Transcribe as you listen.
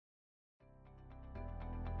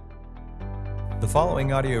The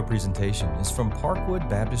following audio presentation is from Parkwood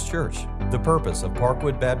Baptist Church. The purpose of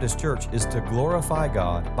Parkwood Baptist Church is to glorify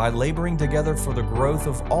God by laboring together for the growth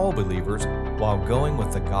of all believers while going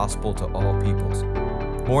with the gospel to all peoples.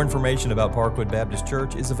 More information about Parkwood Baptist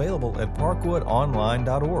Church is available at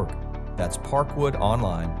parkwoodonline.org. That's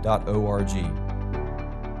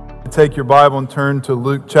parkwoodonline.org. Take your Bible and turn to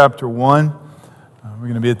Luke chapter 1. We're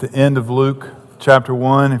going to be at the end of Luke chapter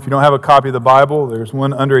 1. If you don't have a copy of the Bible, there's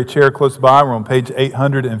one under a chair close by. We're on page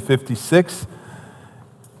 856.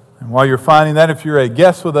 And while you're finding that, if you're a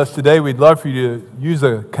guest with us today, we'd love for you to use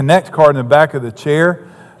a Connect card in the back of the chair.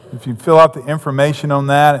 If you fill out the information on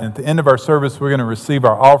that, and at the end of our service, we're going to receive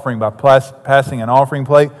our offering by passing an offering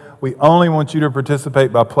plate. We only want you to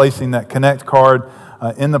participate by placing that Connect card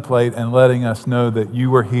in the plate and letting us know that you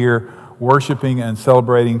were here worshiping and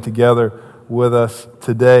celebrating together with us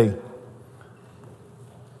today.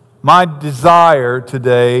 My desire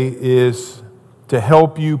today is to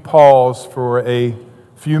help you pause for a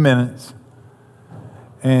few minutes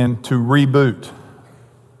and to reboot,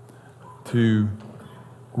 to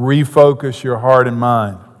refocus your heart and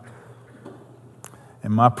mind.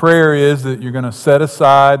 And my prayer is that you're going to set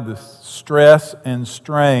aside the stress and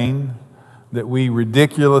strain that we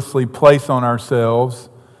ridiculously place on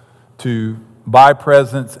ourselves to buy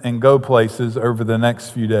presents and go places over the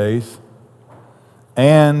next few days,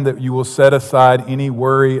 and that you will set aside any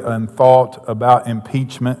worry and thought about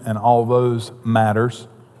impeachment and all those matters,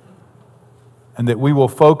 and that we will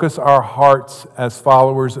focus our hearts as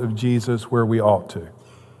followers of Jesus where we ought to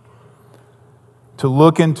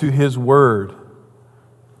look into His Word,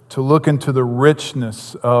 to look into the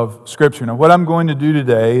richness of Scripture. Now, what I'm going to do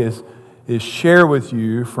today is share with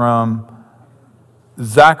you from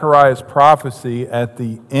Zechariah's prophecy at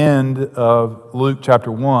the end of Luke chapter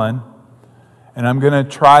 1, and I'm going to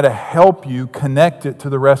try to help you connect it to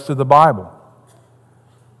the rest of the Bible.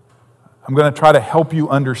 I'm going to try to help you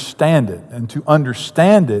understand it, and to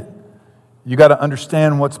understand it, you got to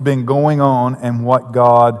understand what's been going on and what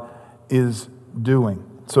God is doing.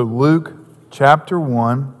 So Luke chapter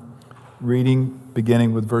 1, reading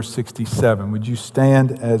beginning with verse 67. Would you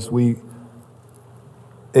stand as we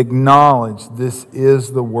acknowledge this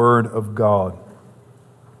is the Word of God?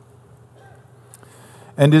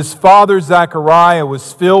 And his father Zechariah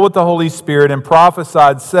was filled with the Holy Spirit and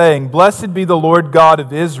prophesied, saying, Blessed be the Lord God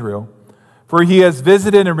of Israel, for He has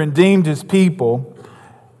visited and redeemed His people,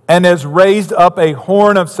 and has raised up a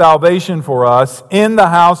horn of salvation for us in the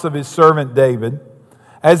house of His servant David,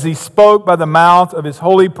 as He spoke by the mouth of His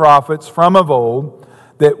holy prophets from of old,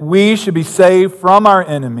 that we should be saved from our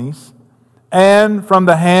enemies and from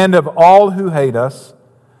the hand of all who hate us,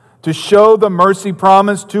 to show the mercy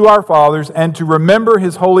promised to our fathers, and to remember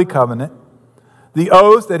His holy covenant, the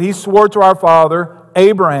oath that He swore to our father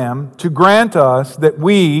Abraham, to grant us that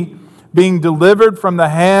we, being delivered from the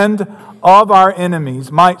hand of our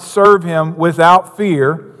enemies, might serve Him without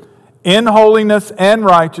fear, in holiness and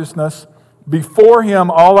righteousness, before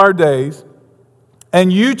Him all our days.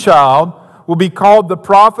 And you, child, will be called the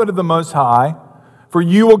prophet of the Most High, for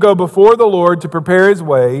you will go before the Lord to prepare His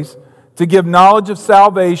ways, to give knowledge of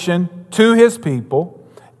salvation to His people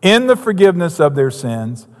in the forgiveness of their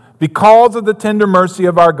sins, because of the tender mercy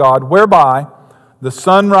of our God, whereby the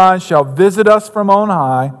sunrise shall visit us from on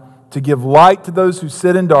high, to give light to those who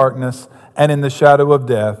sit in darkness and in the shadow of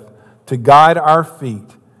death, to guide our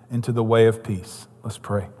feet into the way of peace. Let's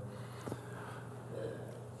pray.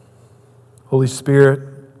 Holy Spirit,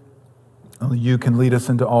 only You can lead us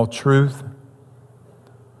into all truth.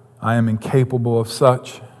 I am incapable of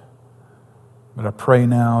such. But I pray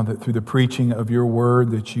now that through the preaching of Your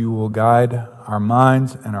word that You will guide our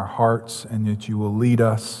minds and our hearts, and that You will lead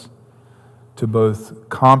us to both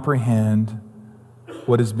comprehend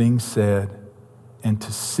what is being said and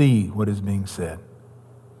to see what is being said.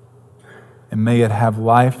 And may it have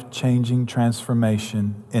life-changing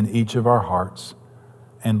transformation in each of our hearts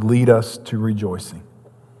and lead us to rejoicing.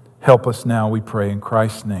 Help us now, we pray, in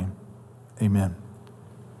Christ's name. Amen.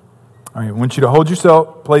 All right, I want you to hold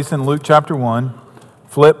yourself, place in Luke chapter 1,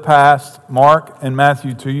 flip past Mark and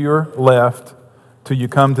Matthew to your left till you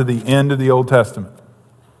come to the end of the Old Testament.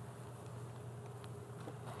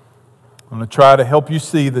 I'm going to try to help you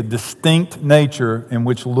see the distinct nature in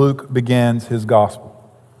which Luke begins his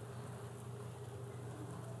gospel.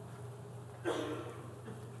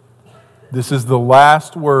 This is the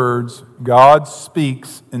last words God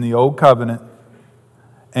speaks in the Old Covenant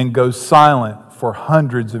and goes silent for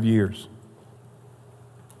hundreds of years.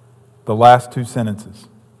 The last two sentences.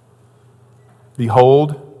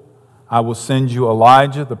 Behold, I will send you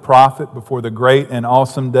Elijah the prophet before the great and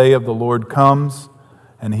awesome day of the Lord comes,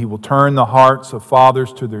 and He will turn the hearts of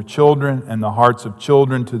fathers to their children and the hearts of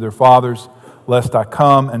children to their fathers, lest I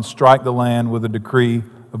come and strike the land with a decree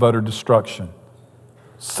of utter destruction.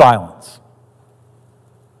 Silence.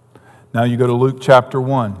 Now you go to Luke chapter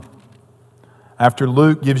 1. After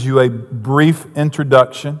Luke gives you a brief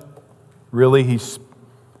introduction, really he's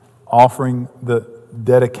offering the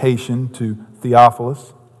dedication to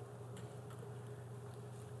Theophilus.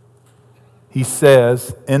 He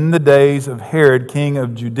says, in the days of Herod, king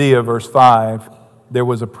of Judea, verse 5, there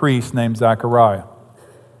was a priest named Zechariah.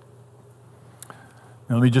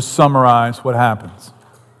 Now, let me just summarize what happens.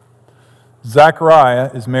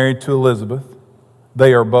 Zechariah is married to Elizabeth.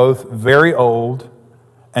 They are both very old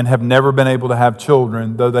and have never been able to have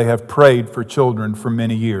children, though they have prayed for children for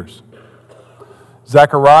many years.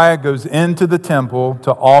 Zechariah goes into the temple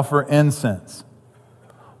to offer incense.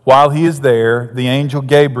 While he is there, the angel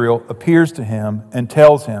Gabriel appears to him and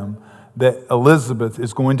tells him that Elizabeth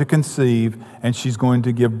is going to conceive and she's going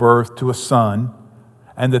to give birth to a son,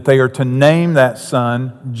 and that they are to name that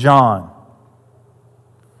son John.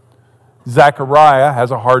 Zechariah has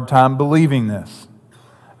a hard time believing this.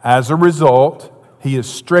 As a result, he is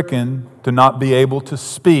stricken to not be able to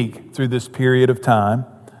speak through this period of time,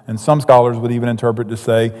 and some scholars would even interpret to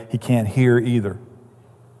say he can't hear either.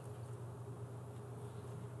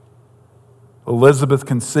 Elizabeth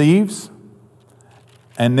conceives,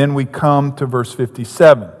 and then we come to verse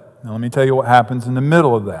 57. Now let me tell you what happens in the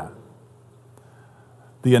middle of that.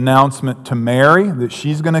 The announcement to Mary that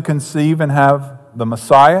she's going to conceive and have the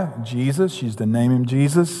Messiah, Jesus. She's to name him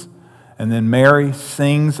Jesus. And then Mary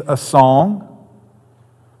sings a song.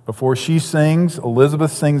 Before she sings,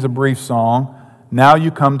 Elizabeth sings a brief song. Now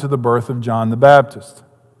you come to the birth of John the Baptist.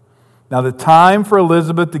 Now the time for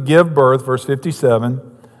Elizabeth to give birth, verse 57,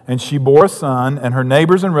 and she bore a son, and her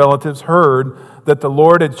neighbors and relatives heard that the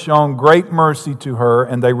Lord had shown great mercy to her,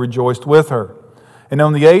 and they rejoiced with her. And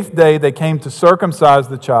on the 8th day they came to circumcise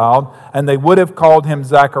the child, and they would have called him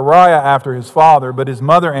Zechariah after his father, but his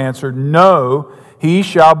mother answered, "No, he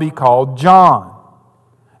shall be called John."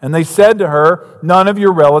 And they said to her, "None of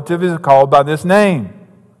your relatives is called by this name."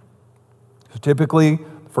 So typically,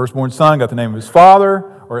 the firstborn son got the name of his father,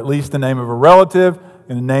 or at least the name of a relative,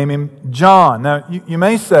 and name him John. Now, you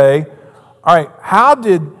may say, all right, how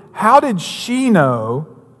did she know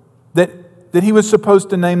that he was supposed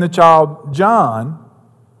to name the child John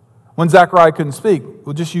when Zechariah couldn't speak?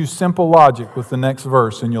 We'll just use simple logic with the next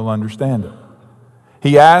verse and you'll understand it.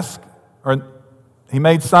 He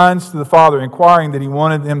made signs to the father inquiring that he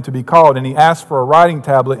wanted him to be called, and he asked for a writing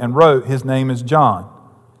tablet and wrote, "His name is John."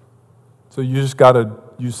 So you just got to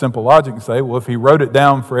use simple logic and say, well, if he wrote it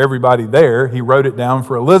down for everybody there, he wrote it down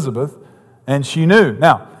for Elizabeth, and she knew.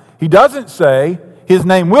 Now, he doesn't say his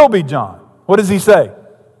name will be John. What does he say?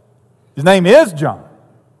 His name is John.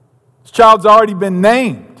 This child's already been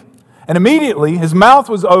named. And immediately his mouth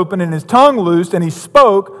was open and his tongue loosed, and he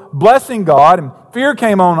spoke, blessing God, and fear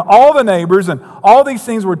came on all the neighbors, and all these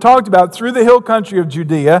things were talked about through the hill country of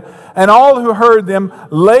Judea, and all who heard them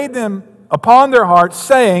laid them upon their hearts,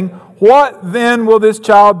 saying, "What then will this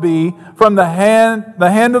child be? From the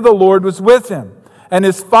hand of the Lord was with him." And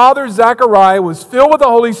his father Zechariah was filled with the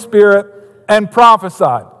Holy Spirit and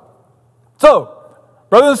prophesied. So,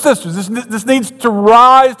 brothers and sisters, this needs to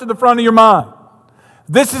rise to the front of your mind.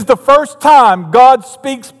 This is the first time God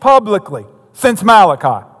speaks publicly since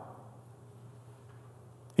Malachi.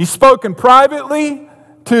 He's spoken privately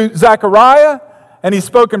to Zechariah, and he's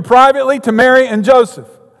spoken privately to Mary and Joseph.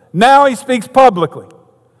 Now he speaks publicly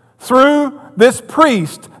through this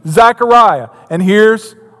priest, Zechariah. And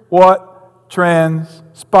here's what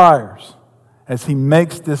transpires as he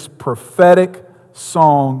makes this prophetic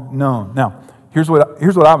song known. Now, here's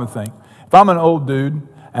what I would think. If I'm an old dude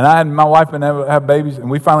and I and my wife been able to have babies and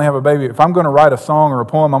we finally have a baby, if I'm going to write a song or a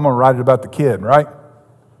poem, I'm going to write it about the kid, right?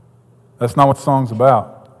 That's not what the song's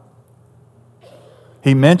about.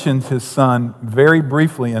 He mentions his son very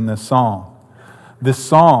briefly in this song. This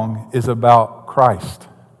song is about Christ.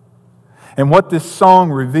 And what this song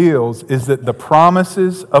reveals is that the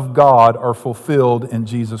promises of God are fulfilled in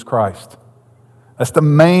Jesus Christ. That's the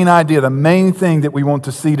main idea, the main thing that we want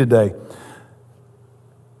to see today.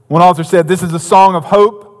 One author said, this is a song of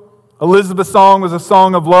hope. Elizabeth's song was a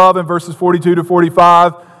song of love in verses 42 to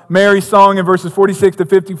 45. Mary's song in verses 46 to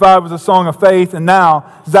 55 was a song of faith. And now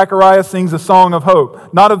Zechariah sings a song of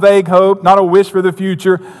hope. Not a vague hope, not a wish for the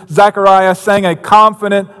future. Zechariah sang a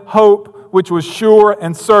confident hope which was sure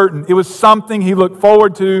and certain. It was something he looked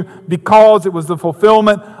forward to because it was the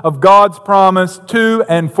fulfillment of God's promise to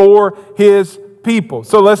and for his people.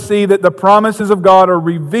 So let's see that the promises of God are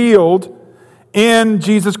revealed in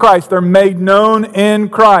Jesus Christ. They're made known in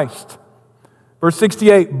Christ. Verse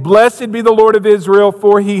 68, blessed be the Lord of Israel,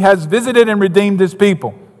 for He has visited and redeemed His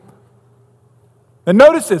people. And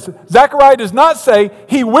notice this, Zechariah does not say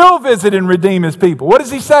He will visit and redeem His people. What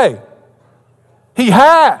does he say? He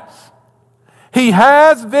has. He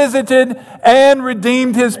has visited and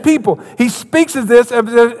redeemed His people. He speaks of this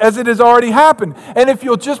as it has already happened. And if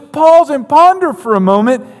you'll just pause and ponder for a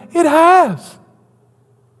moment, it has.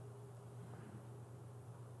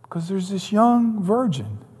 Because there's this young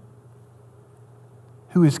virgin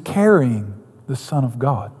who is carrying the Son of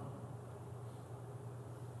God.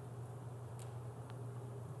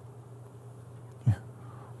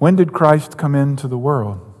 When did Christ come into the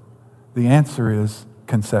world? The answer is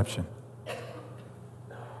conception.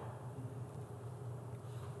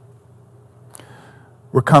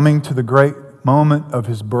 We're coming to the great moment of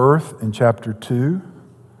His birth in chapter 2.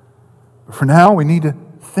 But for now, we need to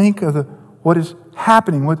think of what is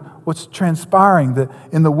happening, what's transpiring. That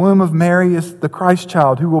in the womb of Mary is the Christ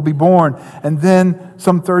child who will be born. And then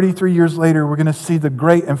some 33 years later, we're going to see the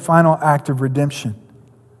great and final act of redemption.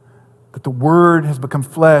 That the Word has become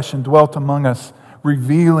flesh and dwelt among us,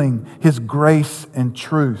 revealing His grace and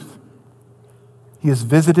truth. He has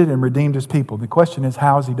visited and redeemed His people. The question is,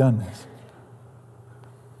 how has He done this?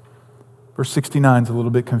 Verse 69 is a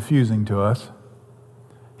little bit confusing to us.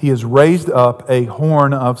 He has raised up a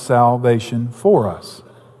horn of salvation for us.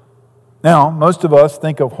 Now, most of us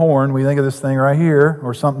think of horn, we think of this thing right here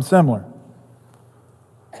or something similar.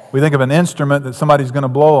 We think of an instrument that somebody's going to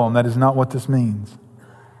blow on. That is not what this means.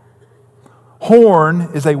 Horn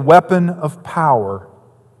is a weapon of power.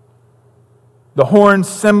 The horn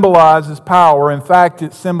symbolizes power. In fact,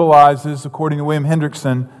 it symbolizes, according to William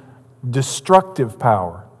Hendrickson, destructive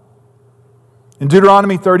power. In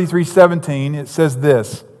Deuteronomy 33:17, it says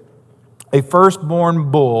this, a firstborn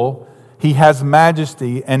bull, he has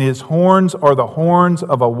majesty, and his horns are the horns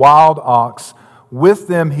of a wild ox. With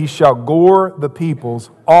them he shall gore the peoples,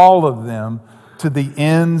 all of them, to the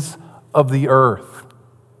ends of the earth.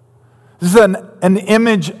 This is an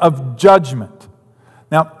image of judgment.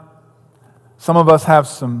 Now, some of us have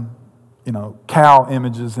some, cow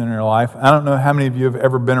images in our life. I don't know how many of you have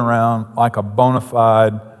ever been around like a bona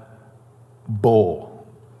fide bull.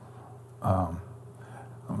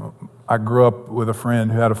 I grew up with a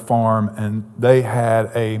friend who had a farm, and they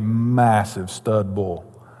had a massive stud bull.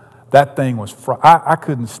 That thing was, I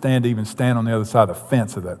couldn't stand on the other side of the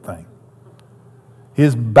fence of that thing.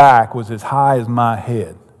 His back was as high as my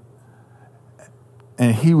head.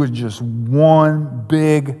 And he was just one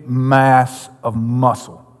big mass of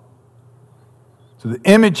muscle. So the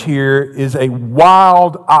image here is a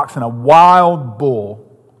wild oxen, a wild bull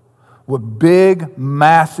with big,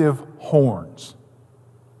 massive horns.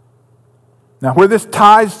 Now, where this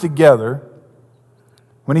ties together,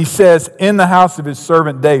 when he says, in the house of his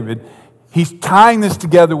servant David, he's tying this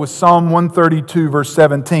together with Psalm 132, verse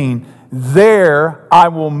 17. There I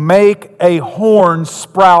will make a horn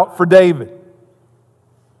sprout for David.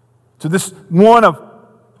 So this one of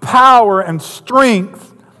power and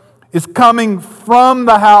strength is coming from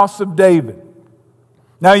the house of David.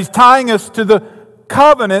 Now he's tying us to the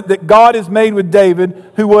covenant that God has made with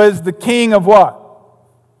David, who was the king of what?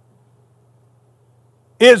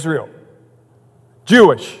 Israel.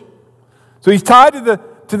 Jewish. So he's tied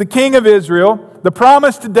to the king of Israel. The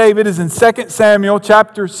promise to David is in 2 Samuel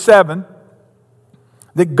chapter 7,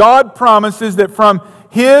 that God promises that from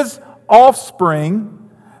his offspring,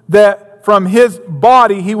 that from his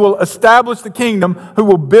body he will establish the kingdom, who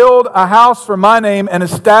will build a house for my name and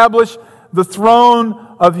establish the throne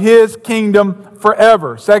of his kingdom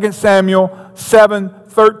forever. 2 Samuel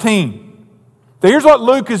 7:13. So here's what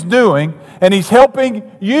Luke is doing, and he's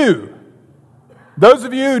helping you. Those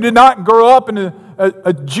of you who did not grow up in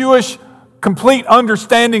a Jewish complete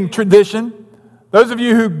understanding tradition, those of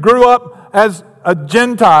you who grew up as a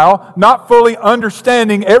Gentile, not fully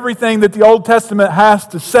understanding everything that the Old Testament has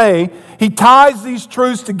to say, he ties these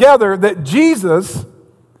truths together that Jesus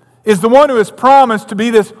is the one who is promised to be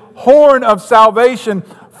this horn of salvation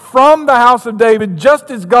from the house of David, just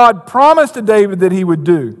as God promised to David that he would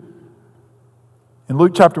do. In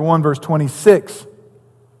Luke chapter 1, verse 26,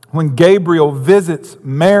 when Gabriel visits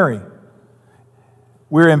Mary,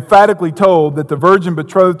 we're emphatically told that the virgin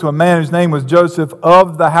betrothed to a man whose name was Joseph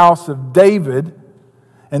of the house of David.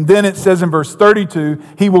 And then it says in verse 32,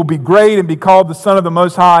 he will be great and be called the Son of the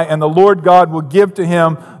Most High, and the Lord God will give to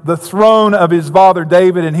him the throne of his father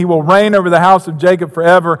David, and he will reign over the house of Jacob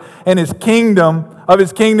forever, and his kingdom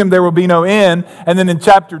there will be no end. And then in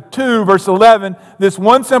chapter 2, verse 11, this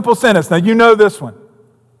one simple sentence. Now you know this one.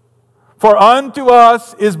 For unto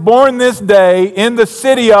us is born this day in the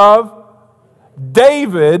city of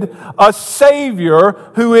David a Savior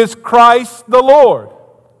who is Christ the Lord.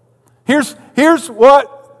 Here's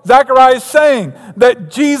what Zechariah is saying,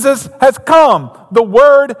 that Jesus has come. The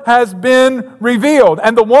Word has been revealed.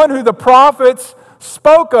 And the one who the prophets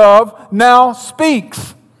spoke of now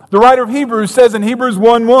speaks. The writer of Hebrews says in Hebrews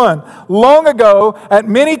 1:1, long ago, at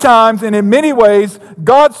many times and in many ways,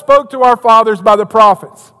 God spoke to our fathers by the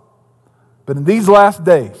prophets. But in these last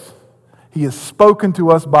days, He has spoken to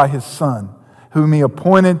us by His Son, whom He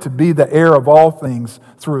appointed to be the heir of all things,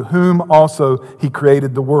 through whom also He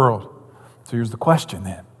created the world. So here's the question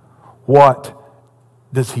then. What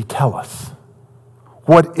does He tell us?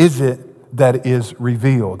 What is it that is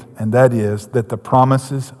revealed? And that is that the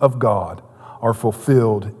promises of God are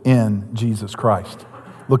fulfilled in Jesus Christ.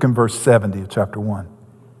 Look in verse 70 of chapter 1.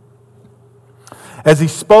 As He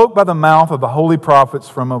spoke by the mouth of the holy prophets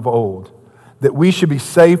from of old, that we should be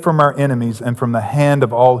saved from our enemies and from the hand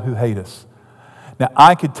of all who hate us. Now,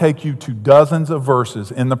 I could take you to dozens of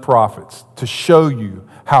verses in the prophets to show you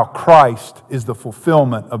how Christ is the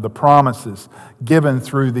fulfillment of the promises given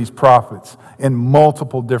through these prophets in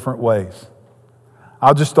multiple different ways.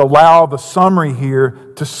 I'll just allow the summary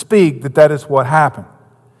here to speak that is what happened.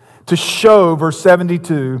 To show, verse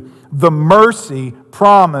 72, the mercy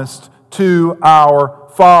promised to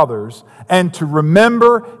our fathers, and to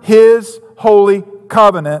remember His holy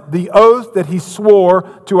covenant, the oath that He swore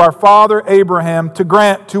to our father Abraham to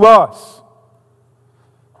grant to us.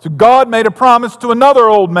 So God made a promise to another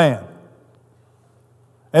old man.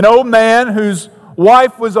 An old man whose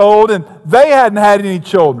wife was old and they hadn't had any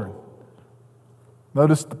children.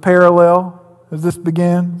 Notice the parallel as this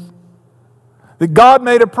begins. That God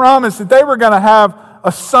made a promise that they were going to have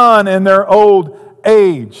a son in their old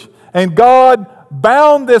age. And God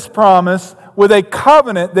bound this promise with a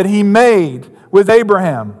covenant that He made with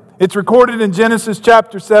Abraham. It's recorded in Genesis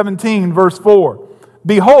chapter 17, verse 4.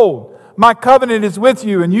 Behold, my covenant is with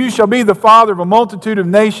you, and you shall be the father of a multitude of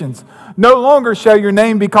nations. No longer shall your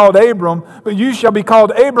name be called Abram, but you shall be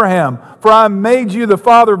called Abraham. For I have made you the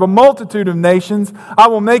father of a multitude of nations. I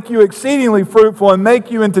will make you exceedingly fruitful and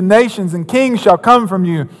make you into nations, and kings shall come from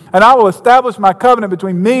you. And I will establish my covenant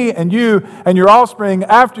between me and you and your offspring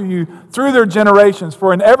after you through their generations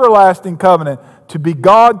for an everlasting covenant, to be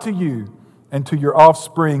God to you and to your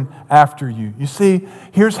offspring after you. You see,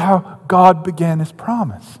 here's how God began His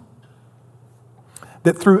promise.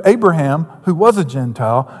 That through Abraham, who was a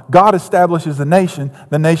Gentile, God establishes a nation,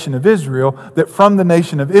 the nation of Israel, that from the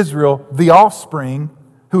nation of Israel, the offspring,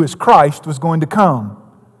 who is Christ, was going to come.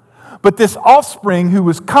 But this offspring who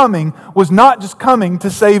was coming was not just coming to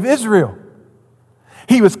save Israel.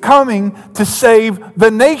 He was coming to save the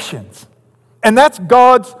nations. And that's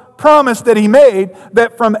God's promise that He made,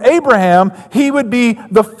 that from Abraham, he would be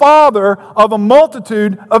the father of a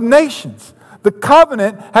multitude of nations. The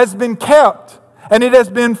covenant has been kept. And it has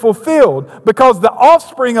been fulfilled because the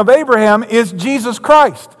offspring of Abraham is Jesus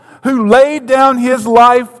Christ, who laid down His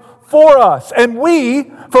life for us. And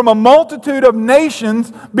we, from a multitude of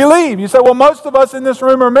nations, believe. You say, well, most of us in this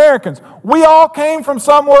room are Americans. We all came from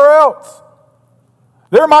somewhere else.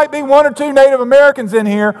 There might be one or two Native Americans in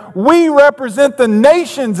here. We represent the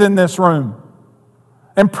nations in this room.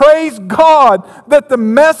 And praise God that the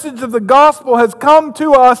message of the gospel has come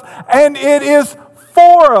to us and it is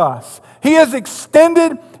for us. He has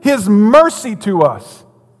extended His mercy to us.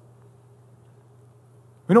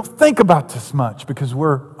 We don't think about this much because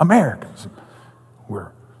we're Americans.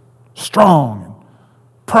 We're strong and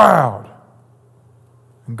proud.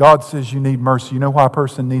 And God says you need mercy. You know why a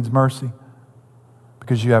person needs mercy?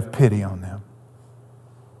 Because you have pity on them.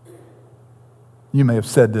 You may have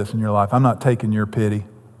said this in your life, I'm not taking your pity.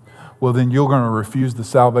 Well, then you're going to refuse the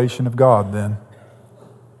salvation of God then.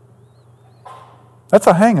 That's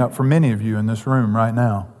a hang-up for many of you in this room right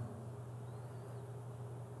now.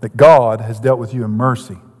 That God has dealt with you in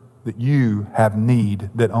mercy, that you have need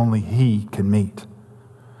that only He can meet.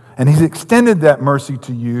 And He's extended that mercy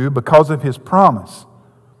to you because of His promise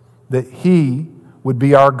that He would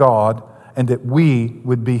be our God and that we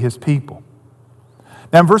would be His people.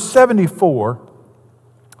 Now in verse 74,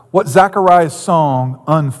 what Zechariah's song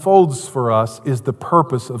unfolds for us is the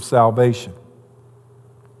purpose of salvation.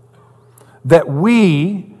 That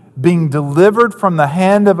we, being delivered from the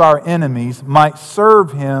hand of our enemies, might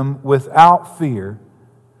serve Him without fear,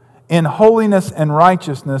 in holiness and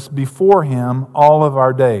righteousness before Him all of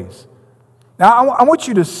our days. Now, I want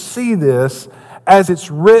you to see this as it's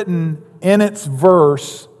written in its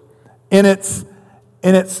verse, in its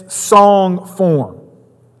song form.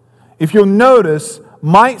 If you'll notice,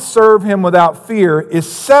 might serve him without fear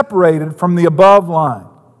is separated from the above line.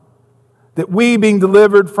 That we, being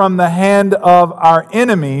delivered from the hand of our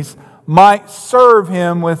enemies, might serve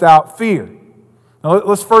him without fear. Now,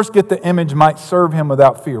 let's first get the image, might serve him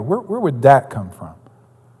without fear. Where would that come from?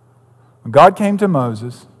 When God came to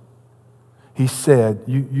Moses, he said,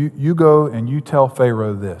 you go and you tell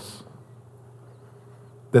Pharaoh this,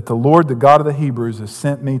 that the Lord, the God of the Hebrews, has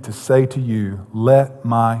sent me to say to you, let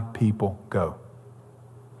my people go,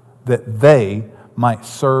 that they might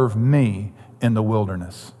serve me in the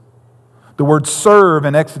wilderness. The word serve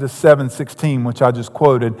in Exodus 7:16, which I just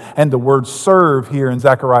quoted, and the word serve here in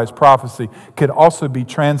Zechariah's prophecy could also be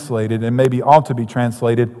translated, and maybe ought to be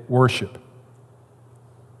translated, worship.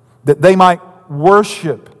 That they might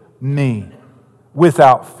worship me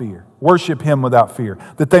without fear. Worship him without fear.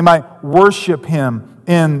 That they might worship him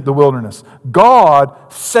in the wilderness.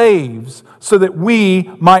 God saves so that we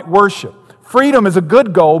might worship. Freedom is a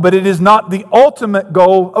good goal, but it is not the ultimate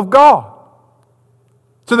goal of God.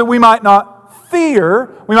 So that we might not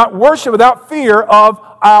fear, we might worship without fear of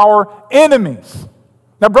our enemies.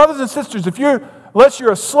 Now, brothers and sisters, unless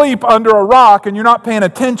you're asleep under a rock and you're not paying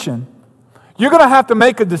attention, you're going to have to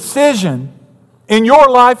make a decision in your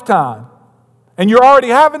lifetime. And you're already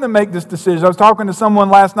having to make this decision. I was talking to someone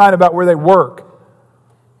last night about where they work.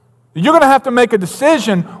 You're going to have to make a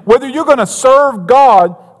decision whether you're going to serve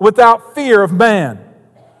God without fear of man.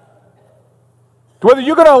 Whether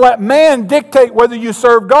you're going to let man dictate whether you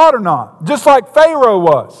serve God or not, just like Pharaoh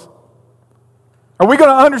was. Are we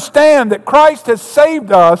going to understand that Christ has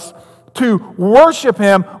saved us to worship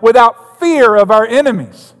him without fear of our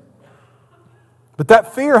enemies? But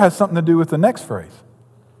that fear has something to do with the next phrase.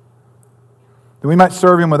 That we might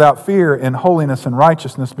serve him without fear in holiness and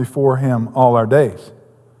righteousness before him all our days.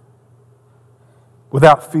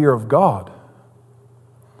 Without fear of God.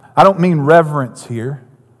 I don't mean reverence here.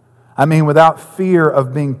 I mean without fear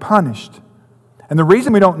of being punished. And the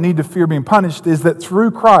reason we don't need to fear being punished is that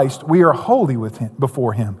through Christ we are holy with him,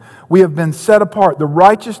 before him. We have been set apart. The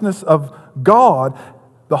righteousness of God,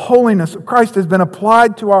 the holiness of Christ has been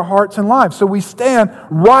applied to our hearts and lives. So we stand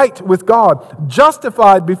right with God,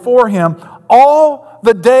 justified before him all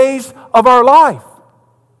the days of our life.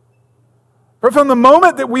 But from the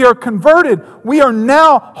moment that we are converted, we are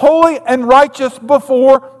now holy and righteous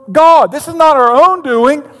before God. This is not our own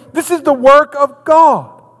doing. This is the work of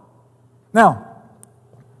God. Now,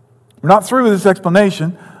 we're not through with this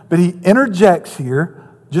explanation, but he interjects here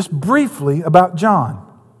just briefly about John.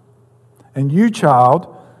 And you,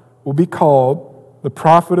 child, will be called the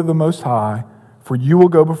prophet of the Most High, for you will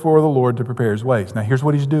go before the Lord to prepare his ways. Now, here's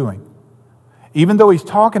what he's doing. Even though he's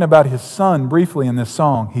talking about his son briefly in this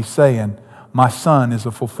song, he's saying, my son is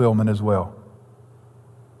a fulfillment as well.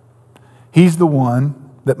 He's the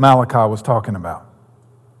one that Malachi was talking about.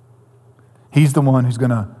 He's the one who's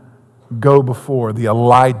going to go before, the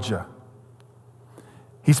Elijah.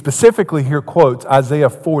 He specifically here quotes Isaiah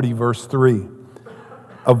 40, verse 3.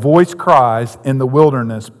 A voice cries in the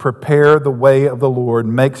wilderness, prepare the way of the Lord,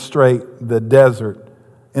 make straight in the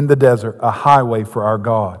desert, a highway for our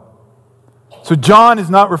God. So John is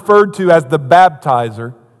not referred to as the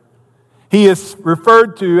baptizer. He is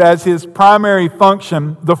referred to as his primary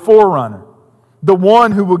function, the forerunner, the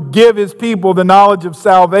one who will give his people the knowledge of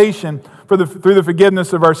salvation through the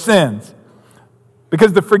forgiveness of our sins.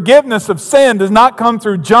 Because the forgiveness of sin does not come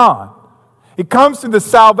through John. It comes through the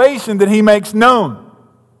salvation that he makes known.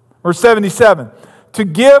 Verse 77, to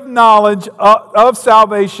give knowledge of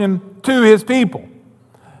salvation to his people.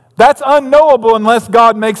 That's unknowable unless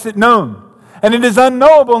God makes it known. And it is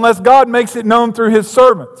unknowable unless God makes it known through his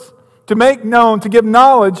servants. To make known, to give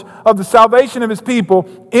knowledge of the salvation of his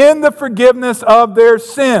people in the forgiveness of their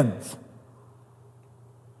sins.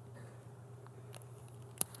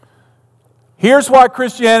 Here's why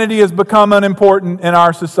Christianity has become unimportant in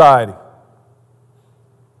our society.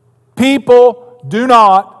 People do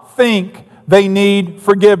not think they need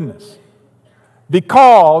forgiveness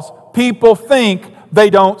because people think they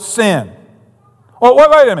don't sin. Well,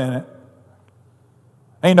 wait a minute.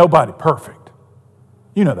 Ain't nobody perfect.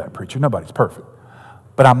 You know that, preacher. Nobody's perfect.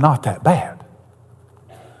 But I'm not that bad.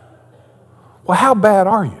 Well, how bad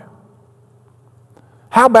are you?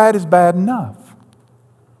 How bad is bad enough?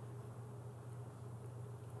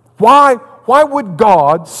 Why would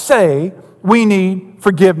God say we need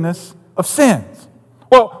forgiveness of sins?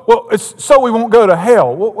 Well, it's so we won't go to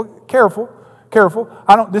hell. Well, careful.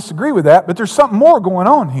 I don't disagree with that, but there's something more going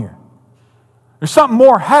on here. There's something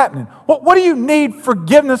more happening. What do you need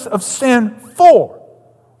forgiveness of sin for?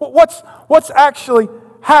 What's actually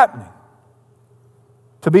happening?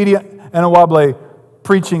 Tabitha Anawable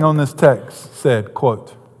preaching on this text said,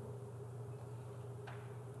 quote,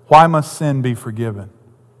 "Why must sin be forgiven?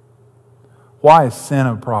 Why is sin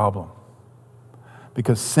a problem?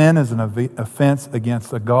 Because sin is an offense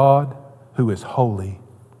against a God who is holy.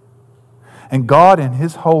 And God in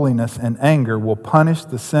His holiness and anger will punish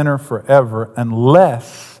the sinner forever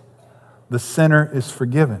unless the sinner is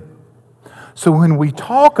forgiven." So when we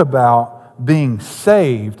talk about being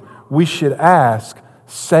saved, we should ask,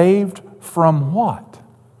 saved from what?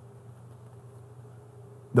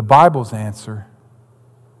 The Bible's answer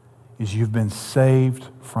is you've been saved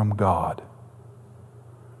from God.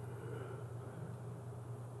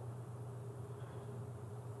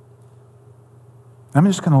 I'm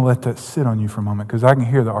just going to let that sit on you for a moment because I can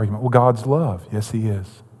hear the argument. Well, God's love. Yes, He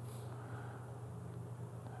is.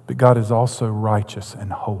 But God is also righteous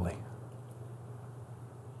and holy.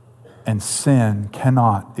 And sin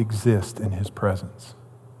cannot exist in His presence.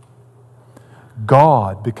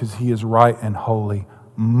 God, because He is right and holy,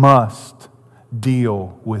 must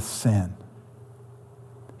deal with sin.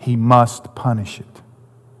 He must punish it.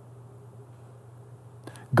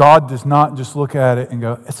 God does not just look at it and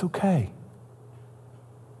go, it's okay.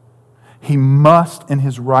 He must, in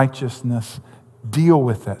His righteousness, deal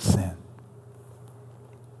with that sin.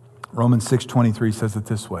 Romans 6:23 says it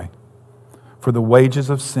this way, "For the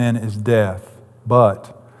wages of sin is death,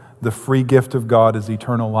 but the free gift of God is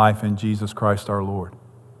eternal life in Jesus Christ our Lord."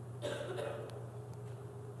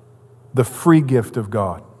 The free gift of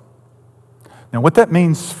God. Now, what that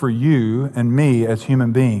means for you and me as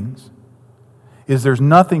human beings is there's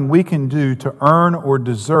nothing we can do to earn or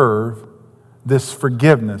deserve this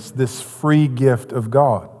forgiveness, this free gift of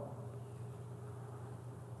God.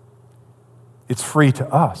 It's free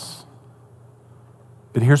to us.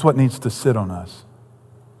 But here's what needs to sit on us.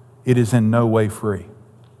 It is in no way free.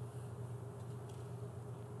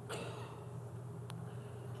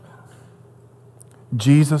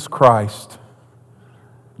 Jesus Christ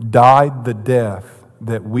died the death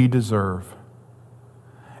that we deserve,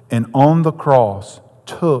 and on the cross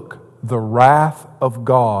took the wrath of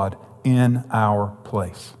God in our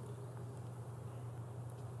place.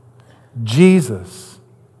 Jesus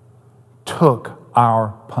took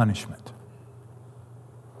our punishment.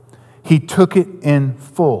 He took it in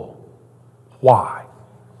full. Why?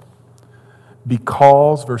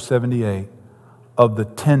 Because, verse 78, of the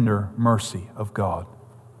tender mercy of God.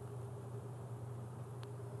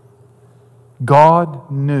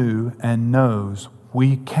 God knew and knows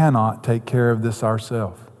we cannot take care of this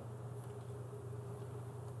ourselves.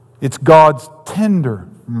 It's God's tender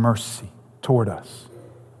mercy toward us,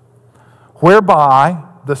 whereby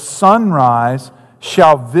the sunrise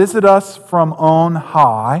shall visit us from on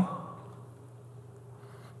high,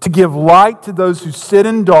 to give light to those who sit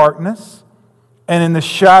in darkness and in the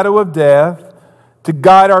shadow of death, to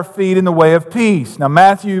guide our feet in the way of peace. Now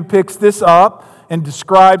Matthew picks this up and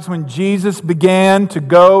describes when Jesus began to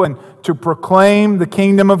go and to proclaim the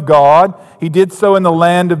kingdom of God. He did so in the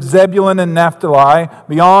land of Zebulun and Naphtali,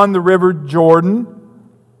 beyond the river Jordan,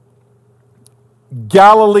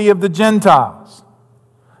 Galilee of the Gentiles.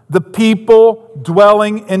 The people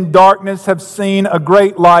dwelling in darkness have seen a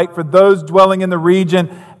great light. For those dwelling in the region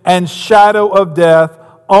and shadow of death,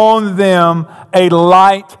 on them a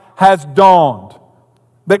light has dawned.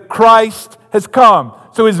 That Christ has come.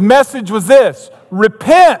 So His message was this: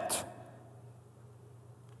 repent.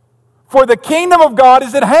 For the kingdom of God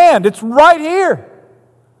is at hand. It's right here.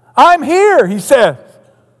 I'm here, He says.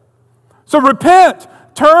 So repent.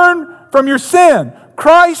 Turn from your sin.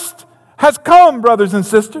 Christ has come, brothers and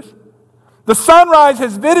sisters. The sunrise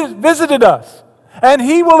has visited us. And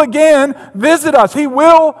He will again visit us. He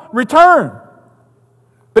will return.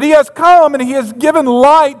 But He has come and He has given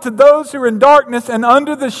light to those who are in darkness and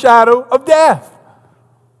under the shadow of death.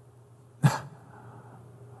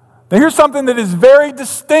 Now here's something that is very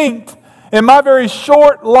distinct in my very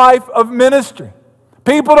short life of ministry.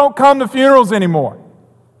 People don't come to funerals anymore.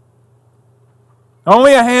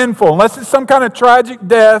 Only a handful, unless it's some kind of tragic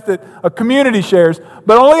death that a community shares,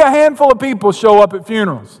 but only a handful of people show up at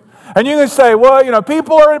funerals. And you can say, well,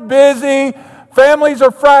 people are busy, families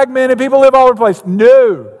are fragmented, people live all over the place.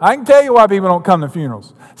 No, I can tell you why people don't come to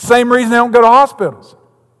funerals. Same reason they don't go to hospitals.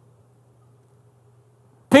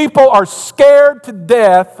 People are scared to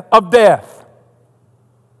death of death.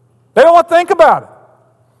 They don't want to think about it.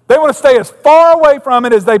 They want to stay as far away from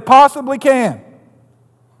it as they possibly can.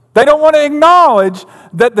 They don't want to acknowledge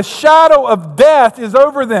that the shadow of death is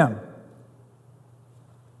over them.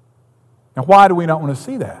 Now, why do we not want to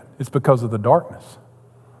see that? It's because of the darkness.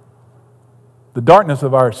 The darkness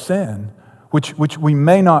of our sin which we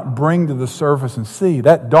may not bring to the surface and see.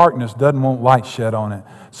 That darkness doesn't want light shed on it,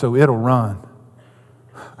 so it'll run.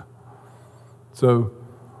 So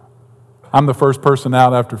I'm the first person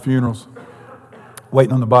out after funerals,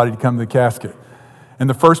 waiting on the body to come to the casket. And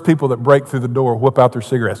the first people that break through the door whip out their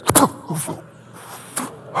cigarettes.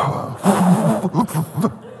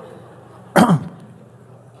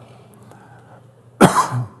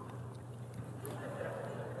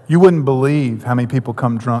 You wouldn't believe how many people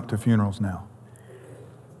come drunk to funerals now.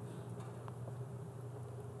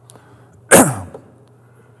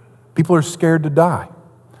 People are scared to die,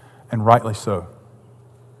 and rightly so.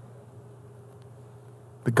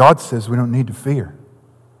 But God says we don't need to fear.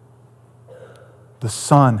 The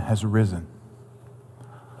sun has risen.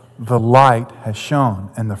 The light has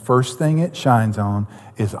shone, and the first thing it shines on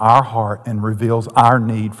is our heart and reveals our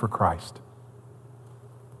need for Christ.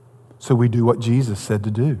 So we do what Jesus said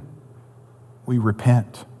to do. We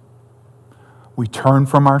repent. We turn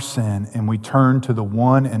from our sin, and we turn to the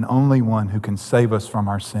one and only one who can save us from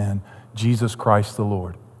our sin, Jesus Christ the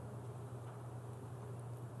Lord.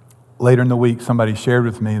 Later in the week, somebody shared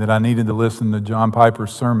with me that I needed to listen to John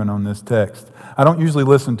Piper's sermon on this text. I don't usually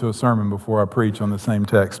listen to a sermon before I preach on the same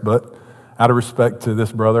text, but out of respect to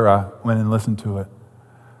this brother, I went and listened to it.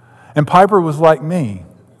 And Piper was like me.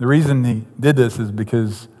 The reason he did this is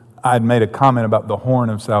because I had made a comment about the horn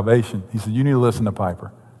of salvation. He said, you need to listen to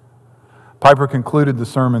Piper. Piper concluded the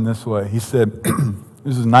sermon this way. He said,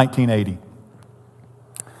 this is 1980.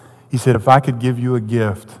 He said, if I could give you a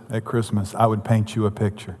gift at Christmas, I would paint you a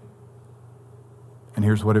picture. And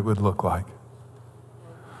here's what it would look like.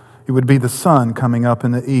 It would be the sun coming up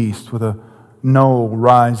in the east with a knoll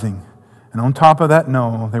rising. And on top of that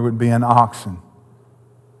knoll, there would be an oxen.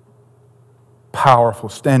 Powerful,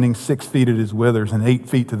 standing 6 feet at his withers and 8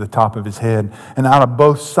 feet to the top of his head. And out of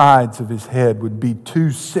both sides of his head would be 2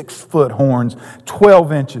 6-foot horns,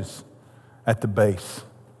 12 inches at the base.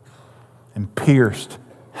 And pierced,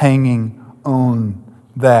 hanging on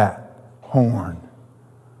that horn,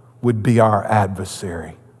 would be our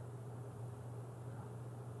adversary.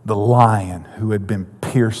 The lion who had been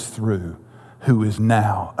pierced through, who is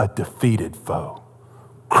now a defeated foe.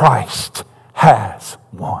 Christ has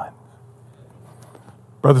won.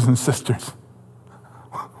 Brothers and sisters,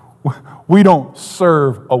 we don't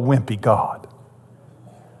serve a wimpy God.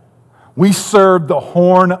 We serve the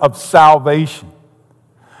horn of salvation,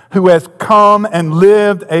 who has come and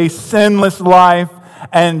lived a sinless life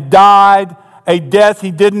and died a death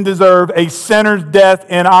he didn't deserve, a sinner's death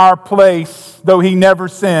in our place, though he never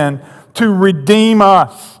sinned, to redeem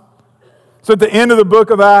us. So at the end of the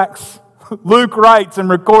book of Acts, Luke writes and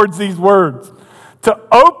records these words, to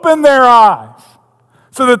open their eyes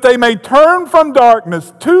so that they may turn from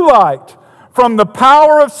darkness to light, from the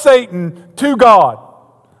power of Satan to God.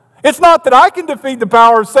 It's not that I can defeat the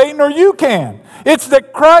power of Satan or you can. It's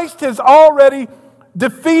that Christ has already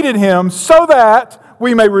defeated him so that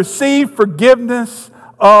we may receive forgiveness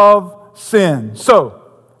of sin. So,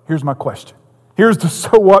 here's my question. Here's the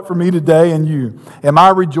so what for me today and you. Am I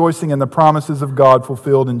rejoicing in the promises of God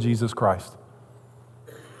fulfilled in Jesus Christ?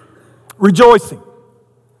 Rejoicing.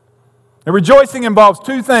 Now, rejoicing involves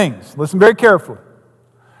two things. Listen very carefully.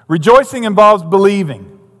 Rejoicing involves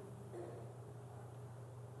believing.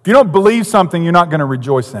 If you don't believe something, you're not going to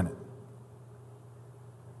rejoice in it.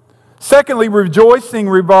 Secondly, rejoicing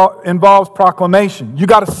involves proclamation. You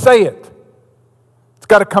got to say it. It's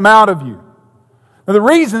got to come out of you. Now, the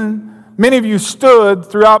reason many of you stood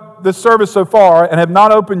throughout this service so far and have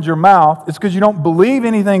not opened your mouth is because you don't believe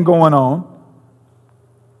anything going on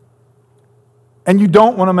and you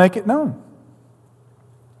don't want to make it known.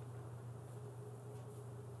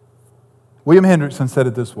 William Hendrickson said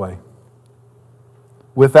it this way: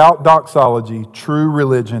 without doxology, true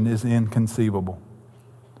religion is inconceivable.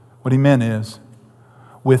 What he meant is,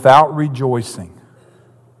 without rejoicing,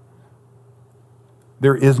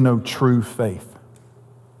 there is no true faith.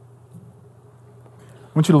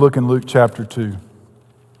 I want you to look in Luke chapter 2.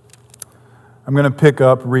 I'm going to pick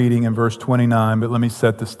up reading in verse 29, but let me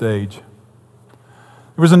set the stage.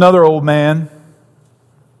 There was another old man.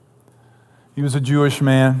 He was a Jewish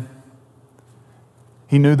man.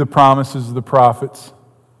 He knew the promises of the prophets.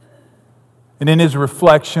 And in his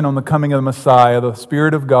reflection on the coming of the Messiah, the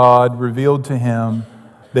Spirit of God revealed to him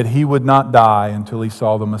that he would not die until he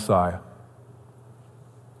saw the Messiah.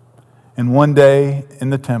 And one day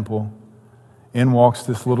in the temple, in walks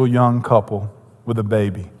this little young couple with a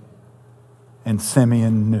baby. And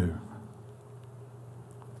Simeon knew.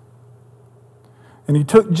 And he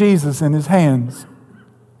took Jesus in his hands.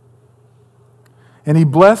 And he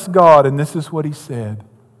blessed God, and this is what he said: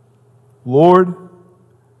 Lord,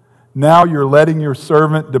 Now you're letting your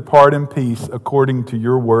servant depart in peace according to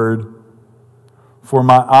your word. For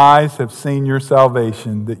my eyes have seen your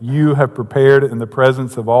salvation, that you have prepared in the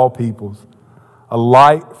presence of all peoples, a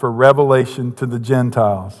light for revelation to the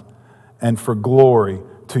Gentiles and for glory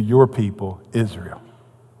to your people, Israel.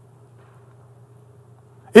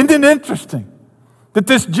 Isn't it interesting that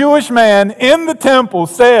this Jewish man in the temple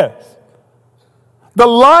says, the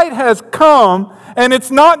light has come, and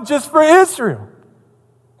it's not just for Israel.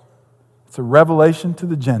 It's a revelation to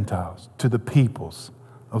the Gentiles, to the peoples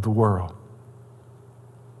of the world.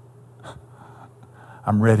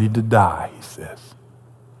 I'm ready to die, he says,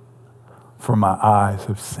 for my eyes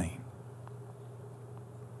have seen.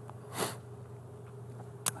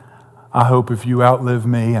 I hope if you outlive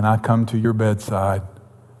me and I come to your bedside,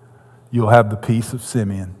 you'll have the peace of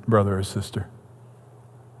Simeon, brother or sister.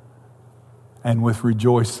 And with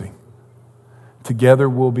rejoicing, together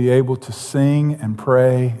we'll be able to sing and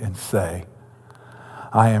pray and say,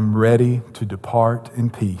 I am ready to depart in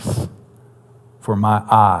peace, for my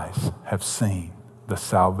eyes have seen the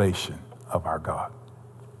salvation of our God.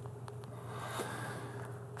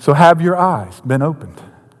 So have your eyes been opened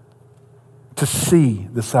to see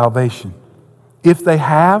the salvation? If they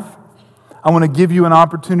have, I want to give you an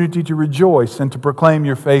opportunity to rejoice and to proclaim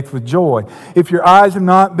your faith with joy. If your eyes have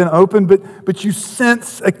not been opened, but you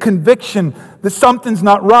sense a conviction that something's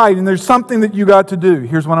not right and there's something that you got to do,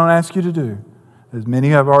 here's what I want to ask you to do, as many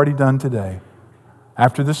have already done today.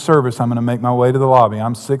 After this service, I'm going to make my way to the lobby.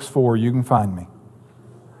 I'm 6'4", you can find me.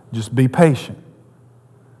 Just be patient.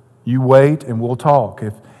 You wait and we'll talk.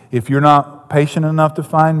 If you're not patient enough to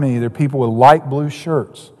find me, there are people with light blue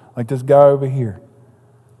shirts, like this guy over here.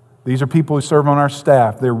 These are people who serve on our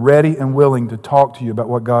staff. They're ready and willing to talk to you about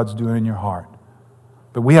what God's doing in your heart.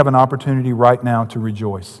 But we have an opportunity right now to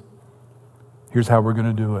rejoice. Here's how we're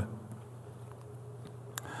going to do it.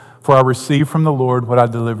 For I received from the Lord what I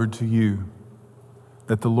delivered to you,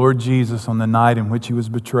 that the Lord Jesus, on the night in which he was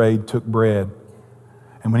betrayed, took bread.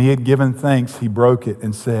 And when he had given thanks, he broke it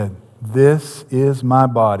and said, "This is my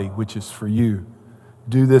body, which is for you.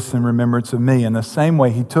 Do this in remembrance of me." In the same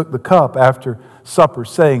way, he took the cup after supper,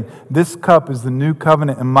 saying, "This cup is the new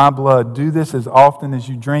covenant in my blood. Do this as often as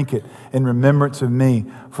you drink it in remembrance of me.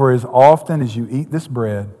 For as often as you eat this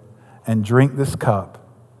bread and drink this cup,"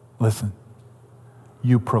 listen,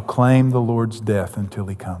 "you proclaim the Lord's death until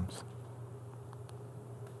he comes."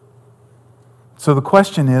 So the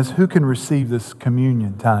question is, who can receive this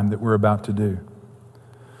communion time that we're about to do?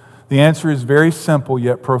 The answer is very simple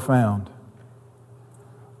yet profound.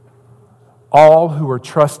 All who are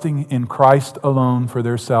trusting in Christ alone for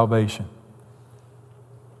their salvation.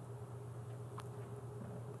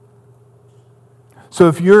 So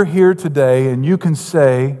if you're here today and you can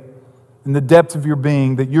say in the depths of your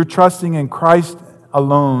being that you're trusting in Christ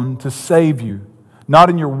alone to save you, not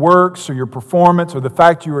in your works or your performance or the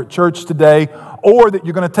fact you were at church today, or that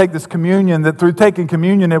you're going to take this communion, that through taking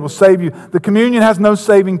communion it will save you. The communion has no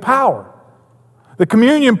saving power. The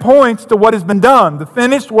communion points to what has been done, the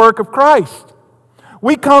finished work of Christ.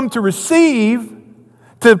 We come to receive,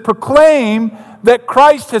 to proclaim that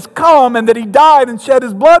Christ has come and that he died and shed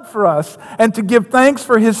his blood for us, and to give thanks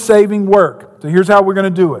for his saving work. So here's how we're going to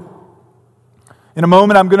do it. In a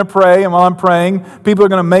moment, I'm going to pray, and while I'm praying, people are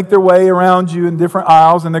going to make their way around you in different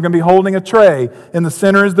aisles, and they're going to be holding a tray. In the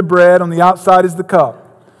center is the bread, on the outside is the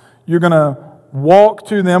cup. You're going to walk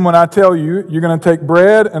to them when I tell you. You're going to take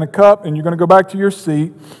bread and a cup, and you're going to go back to your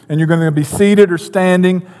seat, and you're going to be seated or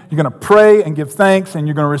standing. You're going to pray and give thanks, and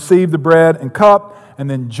you're going to receive the bread and cup, and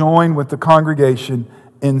then join with the congregation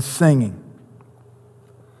in singing.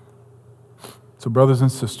 So, brothers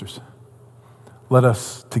and sisters, let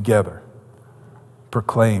us together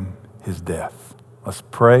proclaim his death. Let's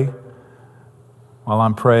pray. While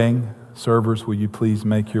I'm praying, servers, will you please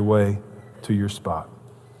make your way to your spot?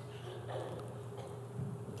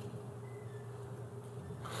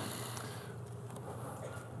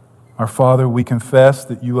 Our Father, we confess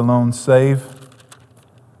that you alone save.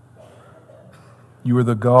 You are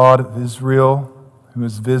the God of Israel who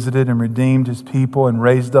has visited and redeemed his people and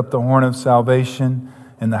raised up the horn of salvation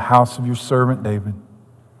in the house of your servant David.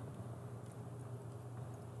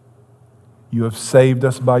 You have saved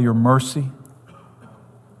us by your mercy.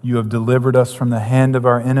 You have delivered us from the hand of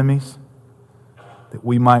our enemies, that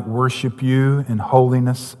we might worship you in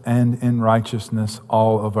holiness and in righteousness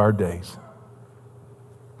all of our days.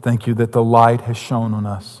 Thank you that the light has shone on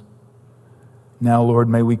us. Now, Lord,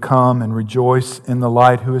 may we come and rejoice in the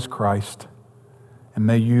light who is Christ, and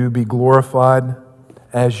may you be glorified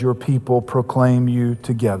as your people proclaim you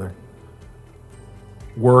together.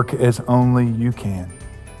 Work as only you can.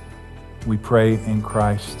 We pray in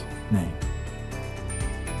Christ. name.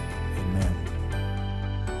 Amen.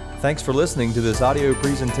 Thanks for listening to this audio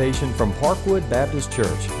presentation from Parkwood Baptist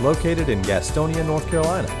Church, located in Gastonia, North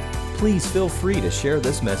Carolina. Please feel free to share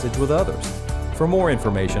this message with others. For more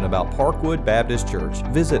information about Parkwood Baptist Church,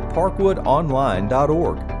 visit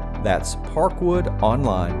parkwoodonline.org. That's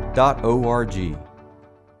parkwoodonline.org.